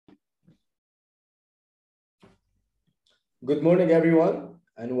Good morning, everyone,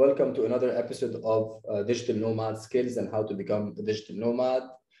 and welcome to another episode of Digital Nomad Skills and How to Become a Digital Nomad.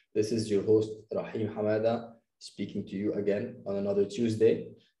 This is your host, Rahim Hamada, speaking to you again on another Tuesday.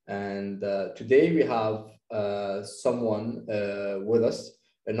 And today we have someone with us,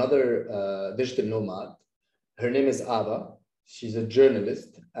 another digital nomad. Her name is Ava. She's a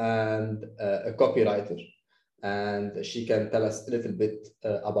journalist and a copywriter, and she can tell us a little bit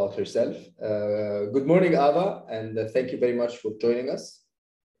about herself. Good morning, Ava, and thank you very much for joining us.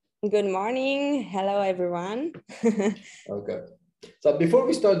 Good morning. Hello, everyone. Okay. So before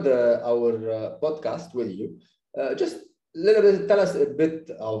we start our podcast with you, just a little bit, tell us a bit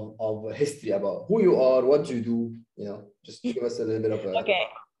of history about who you are, what you do, just give us a little bit of a...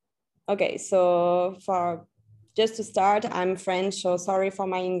 Okay. So just to start, I'm French, so sorry for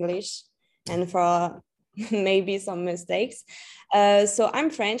my English and for maybe some mistakes. So I'm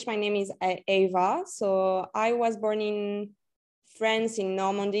French. My name is Ava. So I was born in France, in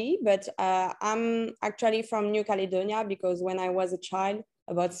Normandy, but I'm actually from New Caledonia because when I was a child,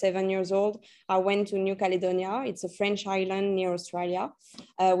 about 7 years old, I went to New Caledonia. It's a French island near Australia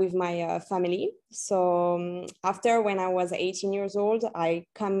with my family. So after, when I was 18 years old, I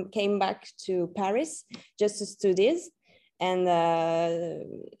came back to Paris just to study. And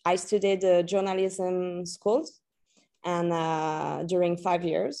I studied journalism schools and during 5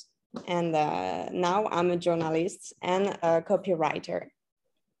 years. And now I'm a journalist and a copywriter.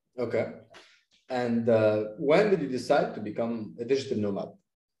 Okay. And when did you decide to become a digital nomad?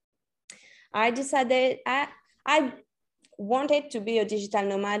 I decided I wanted to be a digital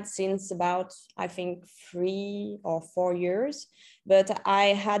nomad since about, I think, 3 or 4 years, but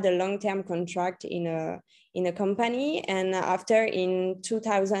I had a long-term contract in a company. And after, in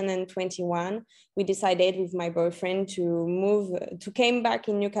 2021, we decided with my boyfriend to came back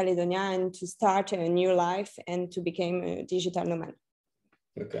in New Caledonia and to start a new life and to become a digital nomad.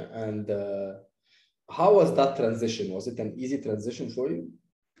 Okay. And how was that transition? Was it an easy transition for you?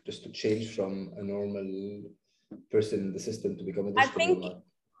 Just to change from a normal person in the system to become a digital nomad?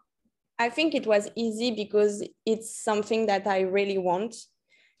 I think it was easy because it's something that I really want.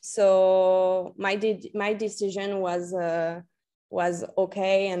 So my decision was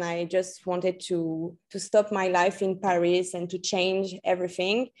okay, and I just wanted to stop my life in Paris and to change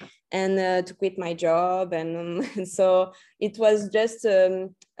everything and to quit my job. And so it was just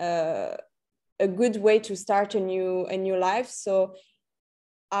a good way to start a new life. So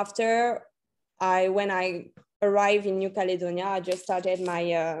after when I arrived in New Caledonia, I just started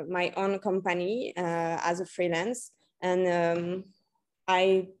my own company as a freelance, and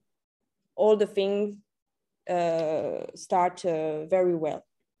all the things start very well.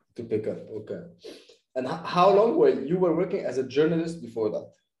 To pick up, okay. And how long were you working as a journalist before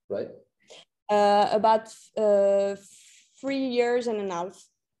that, right? About 3 years and a half.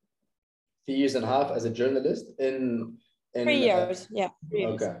 3 years and a half as a journalist in 3 years, yeah. 3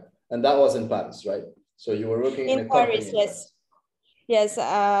 years. Okay, and that was in Paris, right? So you were working in a Paris, company. Yes. Yes,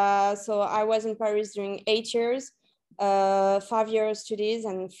 so I was in Paris during 8 years, 5 years studies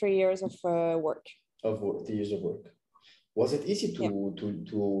and 3 years of work. 3 years of work. Was it easy to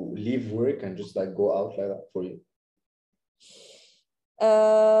leave work and just like go out like that for you?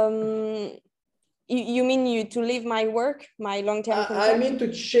 You mean to leave my work, my long-term contract? I mean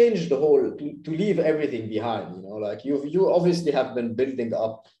to change the whole, to leave everything behind, like you obviously have been building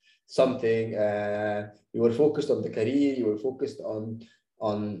up something, you were focused on the career, you were focused on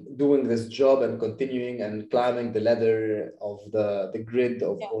doing this job and continuing and climbing the ladder of the grid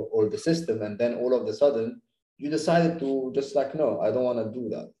of or the system, and then all of a sudden you decided to just like, no, I don't want to do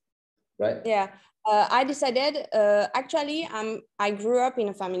that, right? Yeah, I decided, actually, I grew up in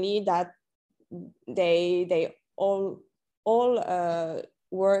a family that they all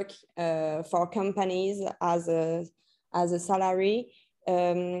work for companies as a salary,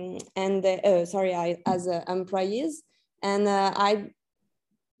 as employees, and I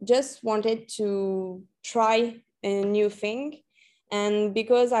just wanted to try a new thing. And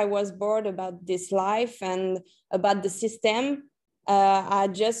because I was bored about this life and about the system, I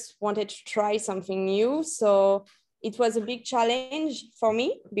just wanted to try something new. So it was a big challenge for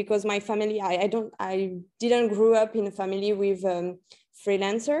me because my family, I didn't grow up in a family with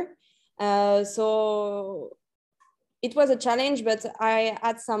freelancer. So it was a challenge, but I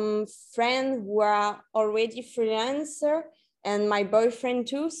had some friends who are already freelancer and my boyfriend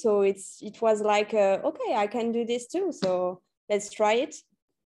too. So it was like, okay, I can do this too. So let's try it.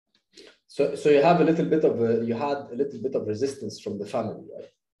 So you have a little bit of resistance from the family, right?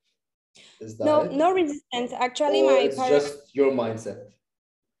 Is that no resistance, actually. Or it's just your mindset?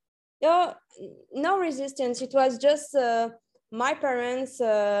 No, no resistance. It was just my parents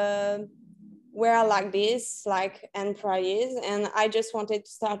were like this, like employees, and I just wanted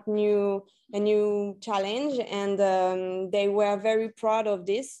to start a new challenge, and they were very proud of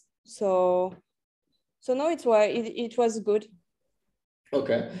this. So no, it was good.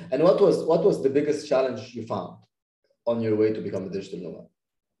 Okay. And what was the biggest challenge you found on your way to become a digital nomad?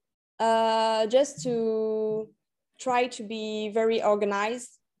 Just to try to be very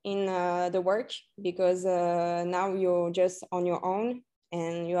organized in the work, because now you're just on your own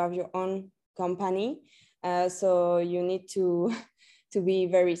and you have your own company. So you need to to be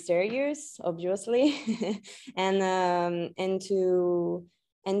very serious, obviously, and to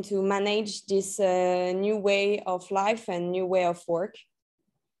manage this new way of life and new way of work.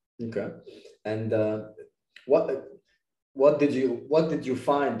 Okay. And what what did you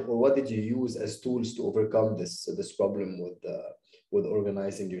find, or what did you use as tools to overcome this problem with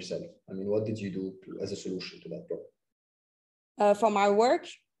organizing yourself? I mean, what did you do as a solution to that problem? For my work,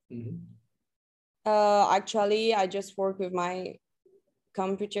 Mm-hmm. actually, I just work with my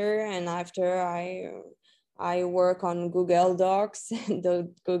computer, and after I work on Google Docs,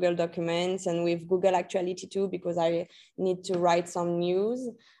 the Google Documents, and with Google Actuality too, because I need to write some news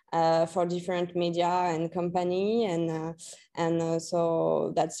for different media and company, and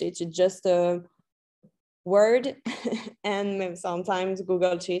so that's it. It's just a Word and maybe sometimes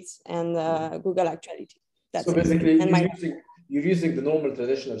Google Sheets and Google Actuality. That's So it. basically, And you're using the normal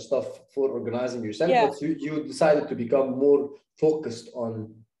traditional stuff for organizing yourself, yeah, but you decided to become more focused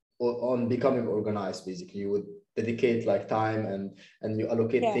on becoming organized. Basically, you would dedicate like time, and you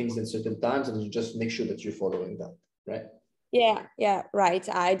allocate yeah. things in certain times, and you just make sure that you're following that, right? Yeah, right.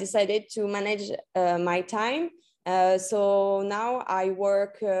 I decided to manage my time. So now I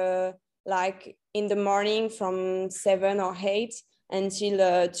work like in the morning from 7 or 8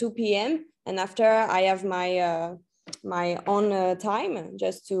 until 2 p.m. And after I have my own time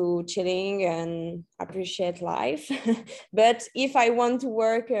just to chilling and appreciate life. But if I want to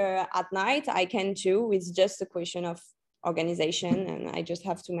work at night, I can too. It's just a question of organization, and I just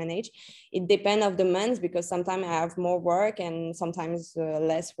have to manage. It depends of the months, because sometimes I have more work and sometimes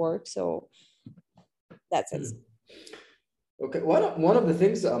less work, so that's it. Okay, one of the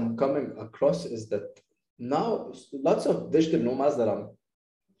things I'm coming across is that now lots of digital nomads that I'm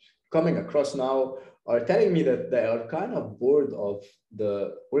coming across now are telling me that they are kind of bored of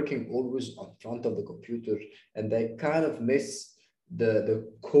the working always on front of the computer, and they kind of miss the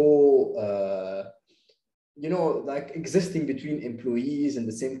like existing between employees in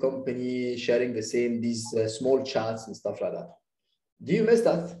the same company, sharing the same these small chats and stuff like that. Do you miss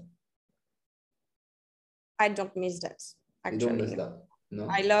that? I don't miss that, You don't actually. miss No. that, no?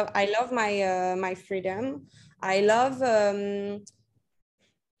 I love my freedom. I love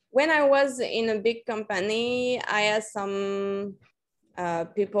when I was in a big company, I had some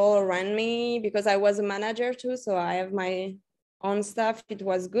people around me, because I was a manager too, so I have my own stuff. It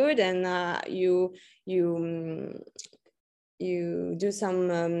was good, and you you do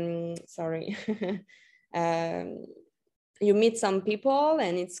some sorry you meet some people,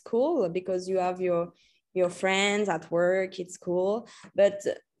 and it's cool because you have your friends at work. It's cool. But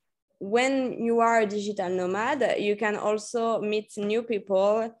when you are a digital nomad, you can also meet new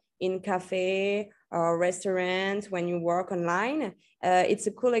people in cafe or restaurant when you work online. It's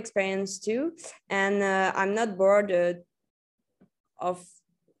a cool experience too, and I'm not bored of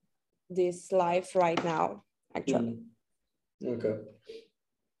this life right now, actually. Okay.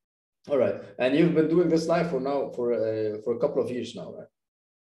 All right. And you've been doing this live for a couple of years now, right?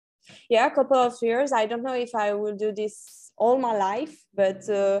 Yeah, a couple of years. I don't know if I will do this all my life, but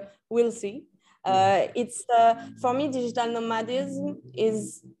we'll see. It's for me, digital nomadism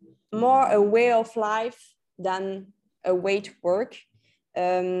is more a way of life than a way to work.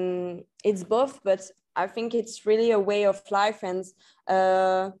 It's both, but I think it's really a way of life, and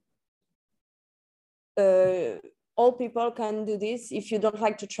all people can do this. If you don't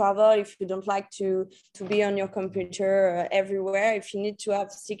like to travel, if you don't like to be on your computer everywhere, if you need to have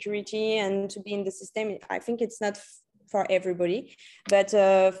security and to be in the system, I think it's not for everybody. But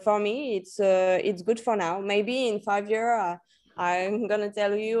for me, it's good for now. Maybe in 5 years, I'm gonna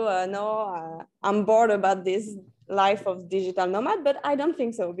tell you, no, I'm bored about this life of digital nomad, but I don't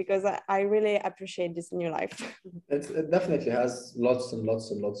think so, because I really appreciate this new life. It definitely has lots and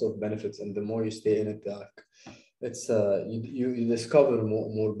lots and lots of benefits, and the more you stay in it, it's you discover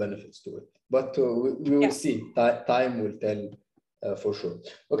more benefits to it. But we will Yeah. see. Time will tell for sure.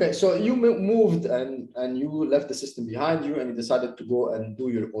 Okay, so you moved and you left the system behind you, and you decided to go and do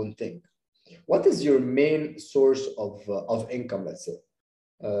your own thing. What is your main source of income, let's say?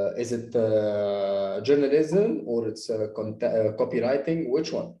 Is it journalism or it's copywriting?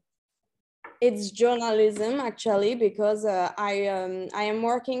 Which one? It's journalism actually, because I am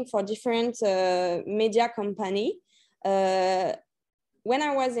working for different media company. When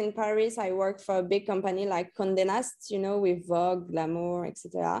I was in Paris, I worked for a big company like Condé Nast, you know, with Vogue, Glamour,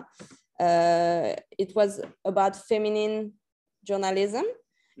 etc. It was about feminine journalism.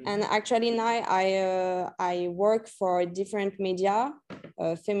 And actually now I work for different media,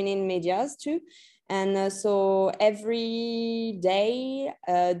 feminine medias too. And so every day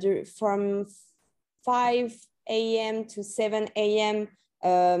from 5 a.m. to 7 a.m.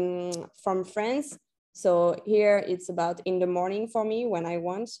 From France. So here it's about in the morning for me when I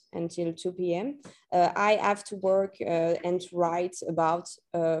want until 2 p.m. I have to work and to write about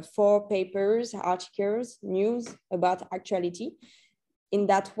 4 papers, articles, news about actuality. In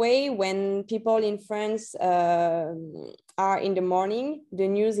that way, when people in France are in the morning, the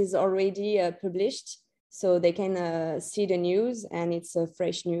news is already published, so they can see the news and it's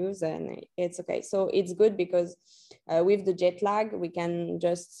fresh news and it's okay. So it's good because with the jet lag, we can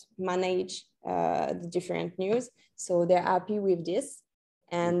just manage the different news. So they're happy with this.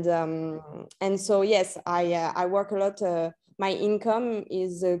 And so, yes, I work a lot. My income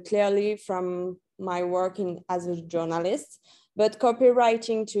is clearly from my work as a journalist. But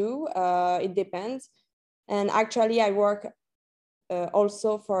copywriting too, it depends. And actually I work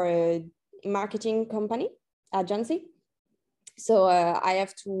also for a marketing company, agency. So I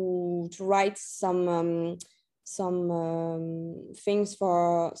have to write some things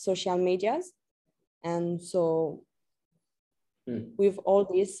for social medias. And so with all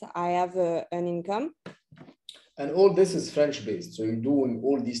this, I have an income. And all this is French based. So you're doing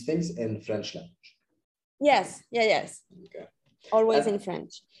all these things in French language. Yes, yes. Okay. Always in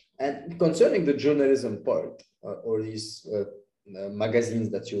French. And concerning the journalism part or these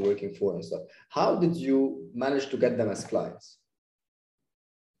magazines that you're working for and stuff, how did you manage to get them as clients?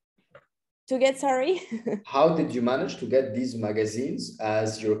 To get, sorry? How did you manage to get these magazines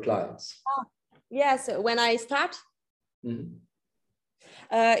as your clients? Yes, when I start,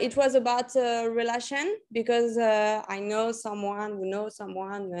 it was about relation, because I know someone who knows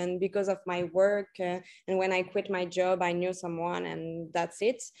someone, and because of my work and when I quit my job, I knew someone, and that's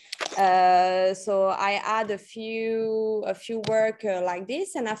it. So I had a few work like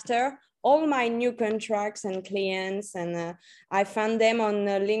this, and after all my new contracts and clients, and I found them on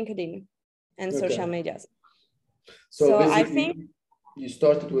LinkedIn and social medias. So I think you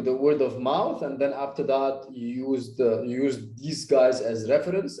started with the word of mouth, and then after that you used these guys as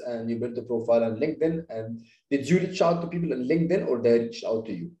reference, and you built a profile on LinkedIn. And did you reach out to people on LinkedIn, or they reached out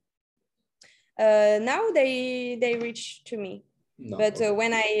to you? Now they reach to me. No, but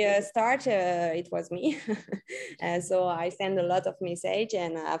when I start, it was me. So I send a lot of message,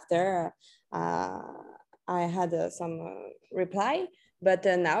 and after I had some reply. But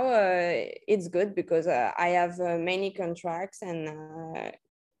now it's good because I have many contracts, and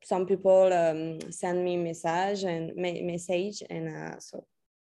some people send me message, and so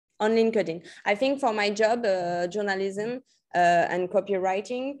on LinkedIn. I think for my job, journalism and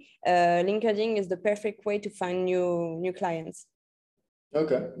copywriting, LinkedIn is the perfect way to find new clients.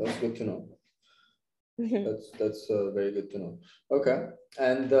 Okay, that's good to know. That's very good to know. Okay,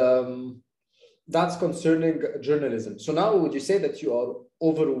 and that's concerning journalism. So now, would you say that you are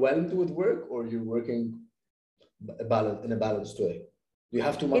overwhelmed with work, or you're working in a balanced way? Do you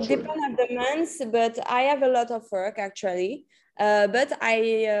have too much work? It depends on the months, but I have a lot of work actually. But I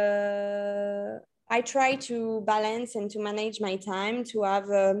try to balance and to manage my time, to have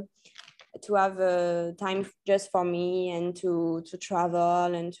time just for me, and to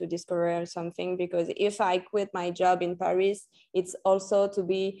travel and to discover something. Because if I quit my job in Paris, it's also to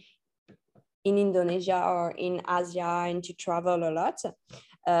be in Indonesia or in Asia and to travel a lot.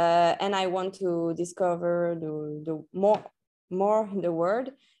 And I want to discover the more the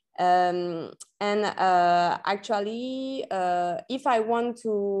world. Actually, if I want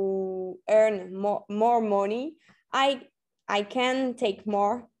to earn more money, I can take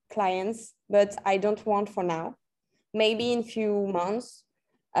more clients, but I don't want for now. Maybe in few months.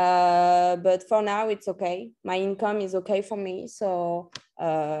 But for now it's okay. My income is okay for me. So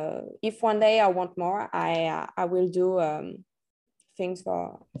if one day I want more, I will do things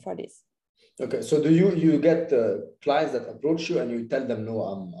for this. Okay, so do you get clients that approach you and you tell them no,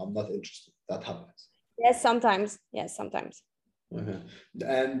 I'm not interested? That happens. Yes, sometimes. Yes, sometimes.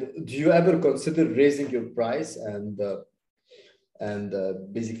 And do you ever consider raising your price and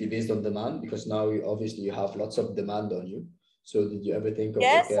basically based on demand? Because now obviously you have lots of demand on you. So did you ever think of,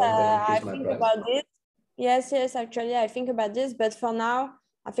 yes, okay, I'm going to increase my think price? about this. Yes, actually I think about this, but for now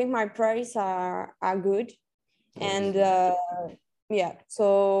I think my prices are good. And yeah,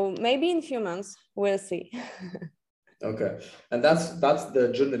 so maybe in a few months, we'll see. Okay, and that's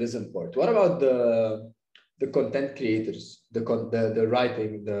the journalism part. What about the content creators, the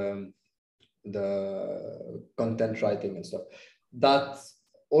writing, the content writing and stuff? That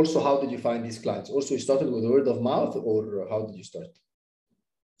also, how did you find these clients? Also, you started with word of mouth, or how did you start?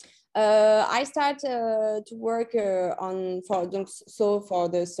 I started to work for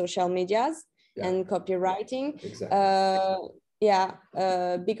the social medias and copywriting. Exactly.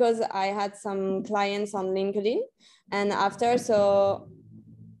 Because I had some clients on LinkedIn, and after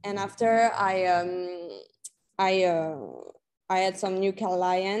I had some new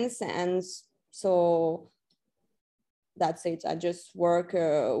clients, and so that's it. I just work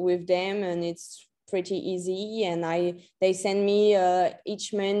with them, and it's pretty easy. And they send me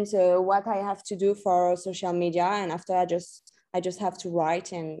each month what I have to do for social media, and after I just have to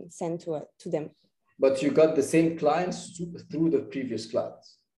write and send to them. But you got the same clients through the previous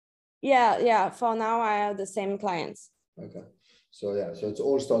clients. Yeah. For now, I have the same clients. Okay. So it's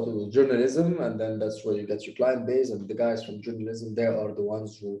all started with journalism, and then that's where you get your client base, and the guys from journalism, they are the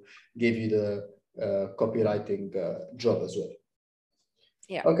ones who gave you the copywriting job as well.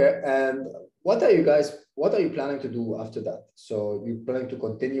 Yeah. Okay. And what are you planning to do after that? So you planning to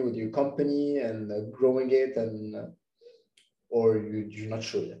continue with your company and growing it, and or you're not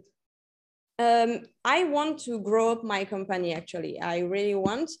sure yet? I want to grow up my company, actually. I really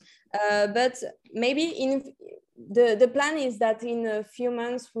want, but maybe the plan is that in a few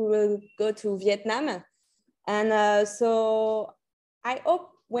months we will go to Vietnam. And so I hope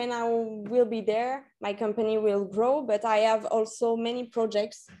when I will be there, my company will grow, but I have also many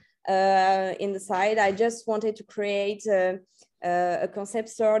projects in the side. I just wanted to create a concept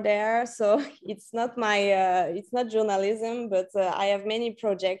store there. So it's not it's not journalism, but I have many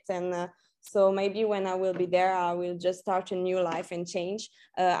projects, and so maybe when I will be there, I will just start a new life and change.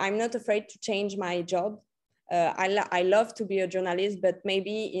 I'm not afraid to change my job. I love to be a journalist, but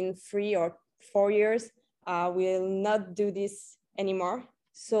maybe in 3 or 4 years, I will not do this anymore.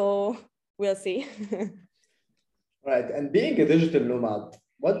 So we'll see. Right. And being a digital nomad,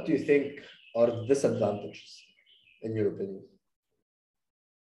 what do you think are the disadvantages, in your opinion?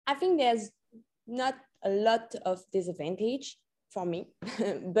 I think there's not a lot of disadvantage for me,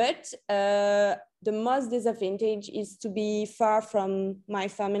 but the most disadvantage is to be far from my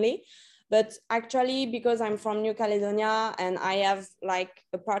family. But actually, because I'm from New Caledonia and I have like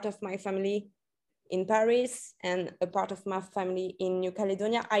a part of my family in Paris and a part of my family in New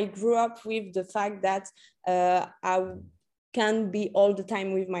Caledonia, I grew up with the fact that I can be all the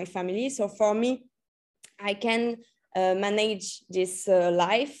time with my family. So for me, I can manage this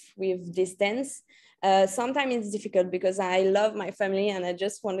life with distance. Sometimes it's difficult because I love my family and I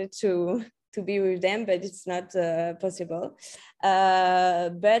just wanted to be with them, but it's not possible.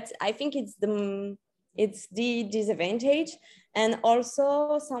 But I think it's the disadvantage. And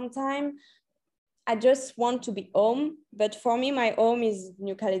also sometimes I just want to be home, but for me, my home is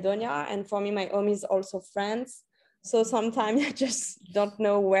New Caledonia, and for me, my home is also France. So sometimes I just don't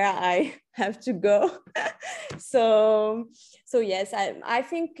know where I have to go. so yes, I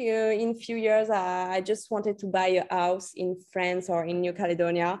think in few years, I just wanted to buy a house in France or in New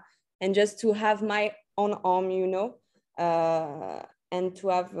Caledonia, and just to have my own home, and to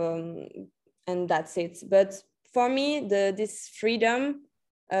have, and that's it. But for me, this freedom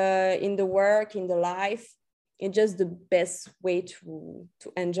in the work, in the life, it's just the best way to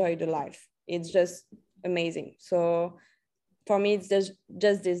enjoy the life. It's just amazing. So for me, it's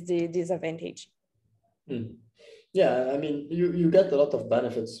just this disadvantage. Yeah, I mean, you get a lot of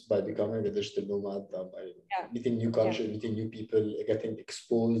benefits by becoming a digital nomad, by meeting new culture, meeting new people, getting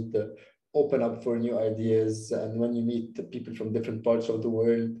exposed, open up for new ideas. And when you meet the people from different parts of the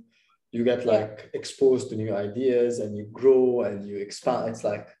world, you get exposed to new ideas, and you grow and you expand. It's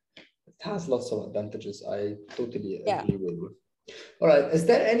like, it has lots of advantages. I totally agree with you. All right. Is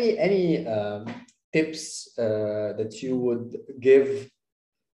there any tips that you would give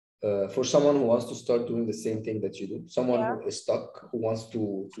for someone who wants to start doing the same thing that you do? Someone who is stuck, who wants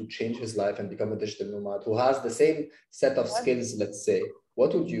to change his life and become a digital nomad, who has the same set of skills, let's say,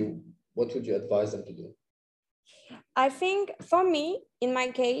 what would you advise them to do? I think for me, in my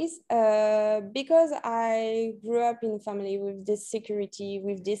case, because I grew up in a family with this security,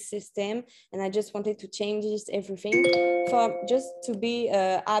 with this system, and I just wanted to change this everything for just to be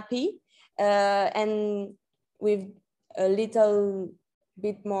happy and with a little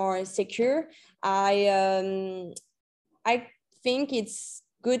bit more secure. I think it's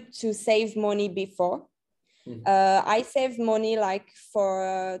good to save money before. I save money like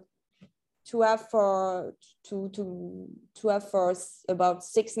for to have for about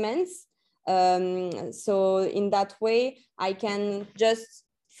 6 months. So in that way, I can just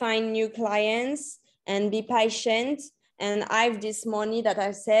find new clients and be patient, and I have this money that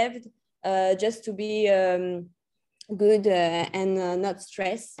I saved just to be good and not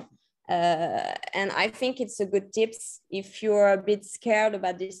stressed. And I think it's a good tips. If you're a bit scared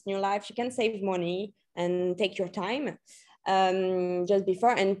about this new life, you can save money and take your time just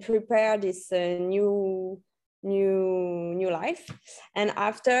before and prepare this new life. And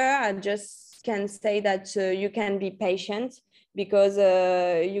after, I just can say that you can be patient, because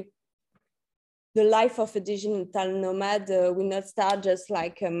the life of a digital nomad will not start just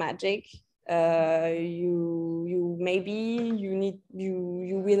like a magic. You maybe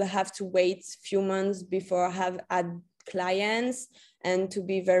you will have to wait a few months before have had clients and to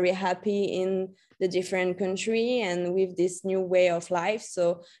be very happy in the different country and with this new way of life.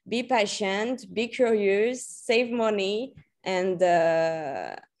 So be patient, be curious, save money, and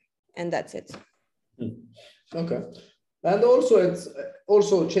that's it. Okay. And also it's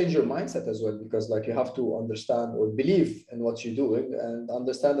also change your mindset as well, because like you have to understand or believe in what you're doing and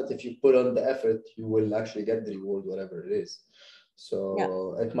understand that if you put on the effort, you will actually get the reward, whatever it is.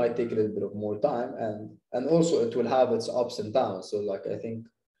 So it might take a little bit of more time, and also it will have its ups and downs. So like I think,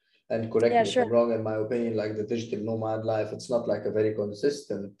 and correct me if I'm wrong, in my opinion, like the digital nomad life, it's not like a very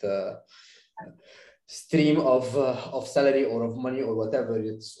consistent stream of salary or of money or whatever.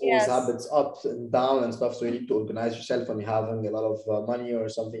 It's always habits up and down and stuff. So you need to organize yourself. When you're having a lot of money or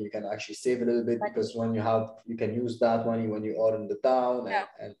something, you can actually save a little bit, because when you have, you can use that money when you are in the down,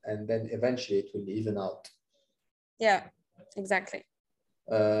 and then eventually it will even out. Yeah, exactly.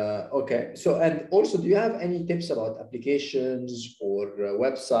 Okay. So, and also, do you have any tips about applications or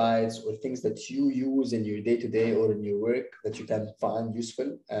websites or things that you use in your day-to-day or in your work that you can find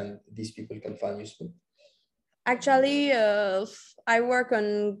useful and these people can find useful? Actually, I work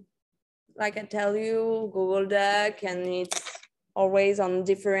on, like I tell you, Google Doc, and it's always on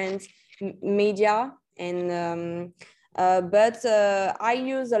different media. And but I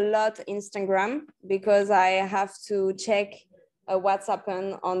use a lot Instagram, because I have to check what's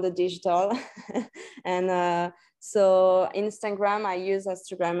happened on the digital. And so Instagram, I use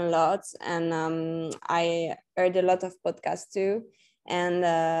Instagram a lot, and I heard a lot of podcasts too. And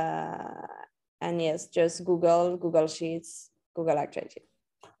yes, just Google Sheets, Google Activity.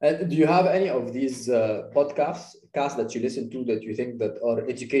 Do you have any of these podcasts that you listen to that you think that are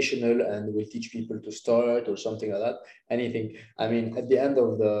educational and will teach people to start or something like that? Anything? I mean, at the end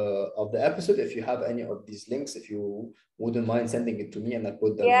of the episode, if you have any of these links, if you wouldn't mind sending it to me, and I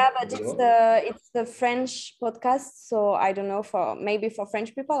put them. Yeah, but it's the French podcast, so I don't know, for maybe for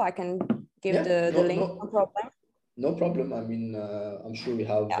French people, I can give the link. No problem. No problem. I mean, I'm sure we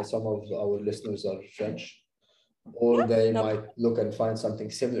have some of our listeners are French, or they might look and find something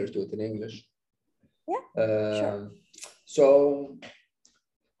similar to it in English. Yeah, sure. So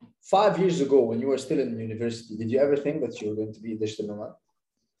 5 years ago, when you were still in university, did you ever think that you were going to be a digital nomad?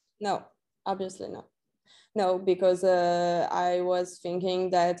 No, obviously not. No, because I was thinking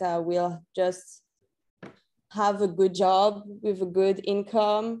that I will just have a good job with a good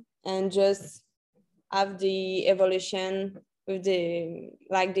income and just have the evolution with the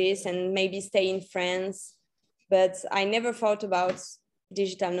like this, and maybe stay in France. But I never thought about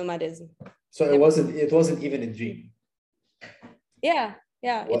digital nomadism. So it wasn't even a dream. Yeah,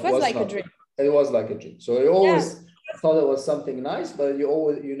 it was like a dream. It was like a dream. So you always thought it was something nice, but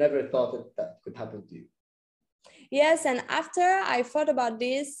you never thought that could happen to you. Yes, and after I thought about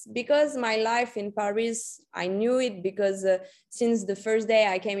this, because my life in Paris, I knew it, because since the first day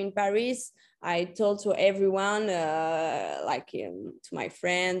I came in Paris, I told to everyone, to my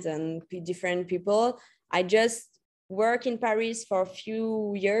friends and different people, I just work in Paris for a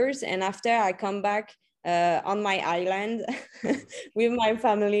few years, and after I come back on my island with my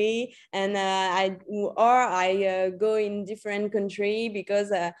family, and I go in different country,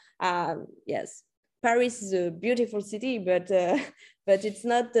 because yes, Paris is a beautiful city, but it's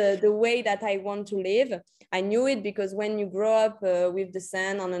not the way that I want to live. I knew it, because when you grow up with the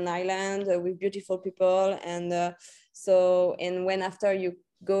sun on an island with beautiful people, and when after you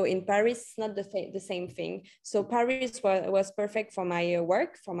go in Paris, it's not the same thing. So Paris was perfect for my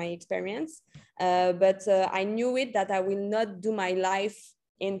work, for my experience, but I knew it that I will not do my life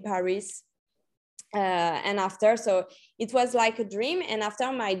in Paris. And after, so it was like a dream. And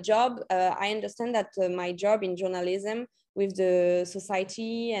after my job, I understand that my job in journalism, with the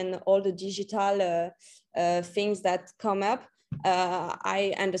society and all the digital things that come up,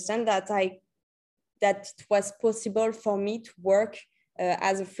 I understand that I that it was possible for me to work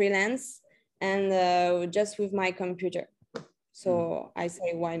as a freelance and just with my computer. So I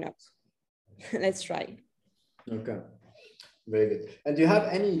say, why not? Let's try. Okay, very good. And do you have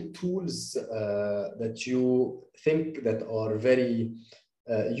any tools that you think that are very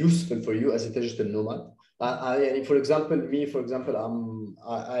useful for you as a digital nomad? For example,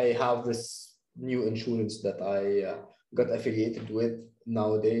 I have this new insurance that I got affiliated with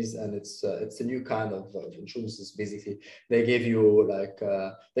nowadays, and it's a new kind of insurances. Basically, they give you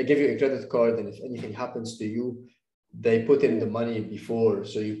they give you a credit card, and if anything happens to you, they put in the money before,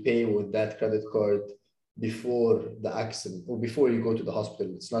 so you pay with that credit card before the accident or before you go to the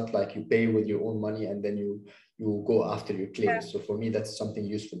hospital. It's not like you pay with your own money and then you go after your claims. So for me, that's something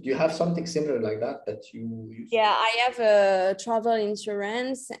useful. Do you have something similar like that you use? Yeah, I have a travel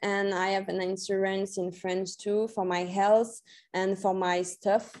insurance, and I have an insurance in France too for my health and for my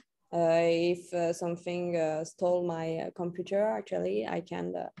stuff. If something stole my computer, actually, I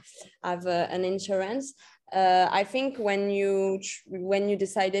can have an insurance. I think when you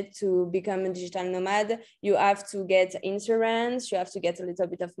decided to become a digital nomad, you have to get insurance, you have to get a little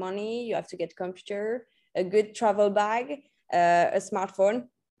bit of money, you have to get computer, a good travel bag, a smartphone,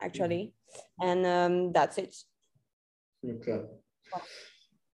 actually, and that's it. Okay.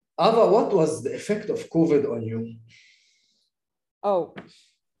 Ava, what was the effect of COVID on you? Oh,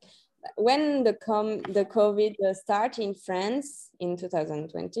 when the COVID started in France in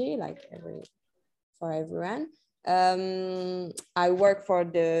 2020, like for everyone, I work for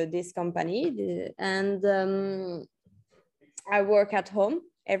this company, and I work at home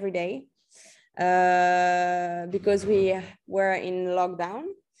every day because we were in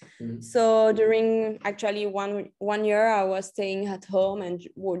lockdown. So during actually one year, I was staying at home and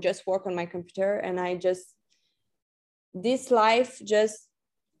would just work on my computer, and this life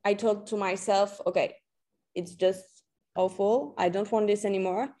I told to myself, okay, it's just awful. I don't want this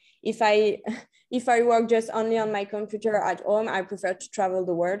anymore. If I work just only on my computer at home, I prefer to travel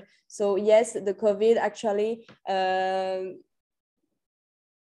the world. So yes, the COVID actually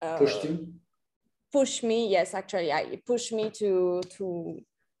pushed me. Yes, actually, it pushed me to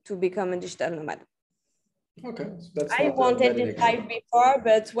become a digital nomad. Okay, so that's I wanted this life before,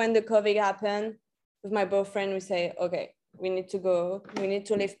 but when the COVID happened, with my boyfriend, we say, okay, we need to go. We need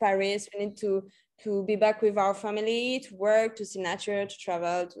to leave Paris. We need to be back with our family, to work, to see nature, to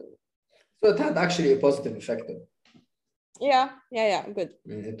travel. So it had actually a positive effect. Yeah, good. I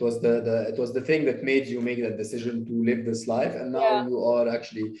mean, it was the thing that made you make that decision to live this life, and now you are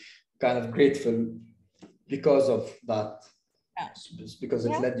actually kind of grateful because of that, because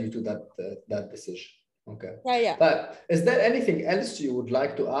it led you to that decision. Okay. Yeah. But is there anything else you would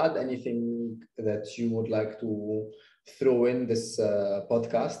like to add? Anything that you would like to throw in this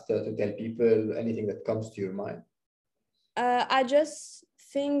podcast to tell people? Anything that comes to your mind? I just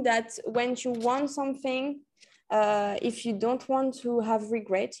think that when you want something, if you don't want to have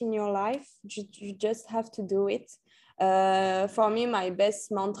regret in your life, you just have to do it. For me, my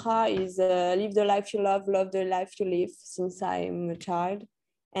best mantra is live the life you love the life you live, since I'm a child.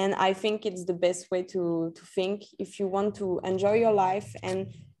 And I think it's the best way to think. If you want to enjoy your life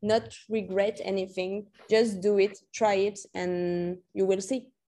and not regret anything, just do it, try it, and you will see.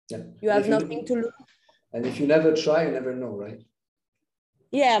 Yeah. You have nothing to lose. And if you never try, you never know, right?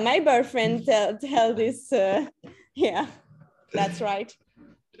 Yeah, my boyfriend tell this. Yeah, that's right.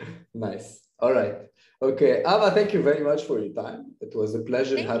 Nice. All right. Okay, Ava, thank you very much for your time. It was a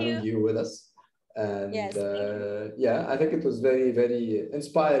pleasure having you with us. And yes, I think it was very, very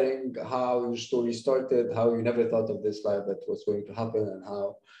inspiring how your story started, how you never thought of this life that was going to happen, and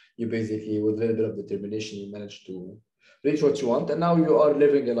how you basically, with a little bit of determination, you managed to reach what you want. And now you are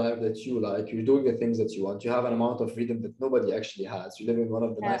living a life that you like. You're doing the things that you want. You have an amount of freedom that nobody actually has. You live in one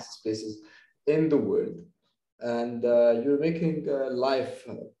of the nicest places in the world. And you're making life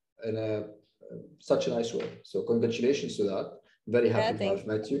in such a nice way. So congratulations to that. Very happy to have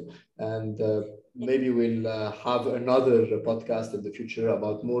met you. And maybe we'll have another podcast in the future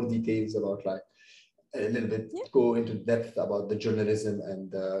about more details about a little bit, go into depth about the journalism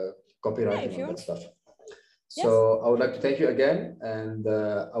and copywriting and that stuff. So I would like to thank you again. And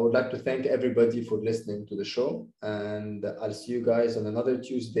I would like to thank everybody for listening to the show. And I'll see you guys on another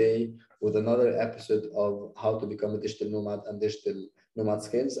Tuesday with another episode of How to Become a Digital Nomad and Digital Nomad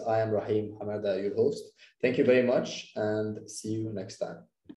Skills. I am Rahim Hamada, your host. Thank you very much, and see you next time.